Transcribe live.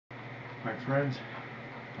My friends,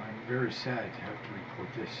 I'm very sad to have to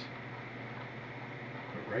report this,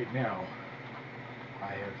 but right now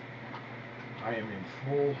I am in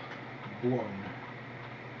full-blown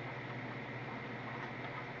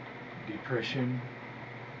depression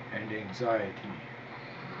and anxiety.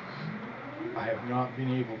 I have not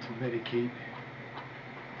been able to medicate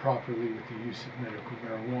properly with the use of medical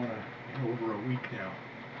marijuana in over a week now.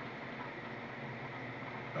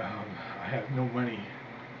 I have no money.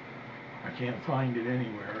 I can't find it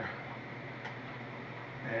anywhere,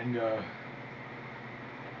 and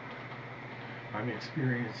I'm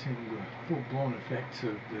experiencing the full-blown effects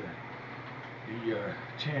of the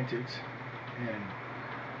Chantix, and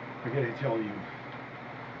I gotta tell you,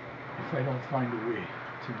 if I don't find a way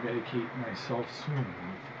to medicate myself soon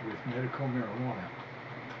with medical marijuana,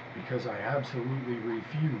 because I absolutely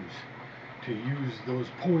refuse to use those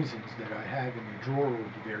poisons that I have in the drawer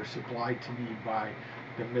over there, supplied to me by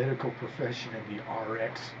the medical profession and the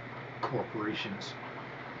RX corporations.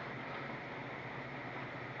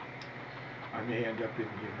 I may end up in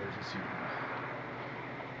the emergency room.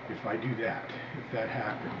 If I do that, if that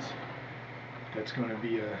happens, that's going to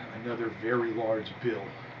be another very large bill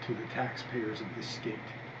to the taxpayers of this state.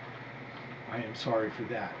 I am sorry for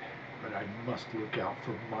that, but I must look out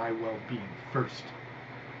for my well-being first.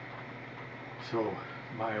 So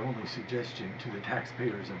my only suggestion to the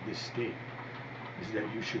taxpayers of this state is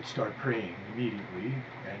that you should start praying immediately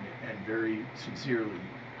and very sincerely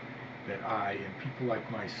that I and people like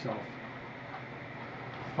myself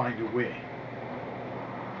find a way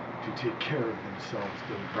to take care of themselves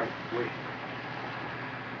the right way,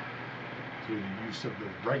 through the use of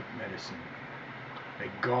the right medicine,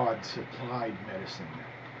 a God-supplied medicine,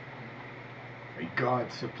 a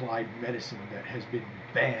God-supplied medicine that has been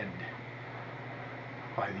banned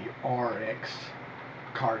by the RX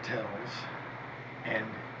cartels and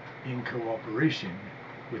in cooperation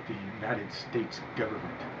with the United States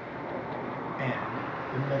government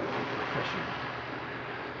and the medical profession.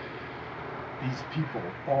 These people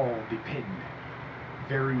all depend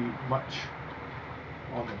very much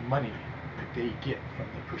on the money that they get from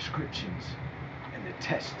the prescriptions and the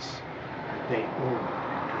tests that they order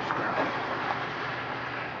and prescribe.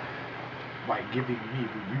 By giving me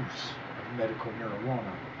the use of medical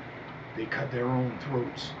marijuana, they cut their own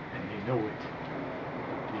throats, and they know it,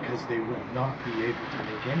 because they will not be able to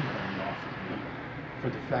make any money off of me for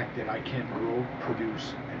the fact that I can grow,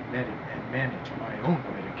 produce, and manage my own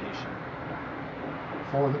medication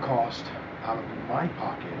for the cost out of my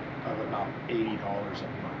pocket of about $80 a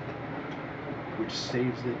month, which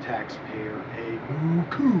saves the taxpayer a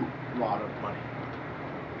buku lot of money.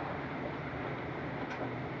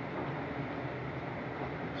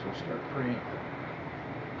 So start praying,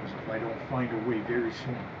 because if I don't find a way very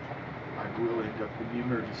soon, I will end up in the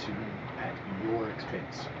emergency room at your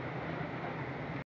expense.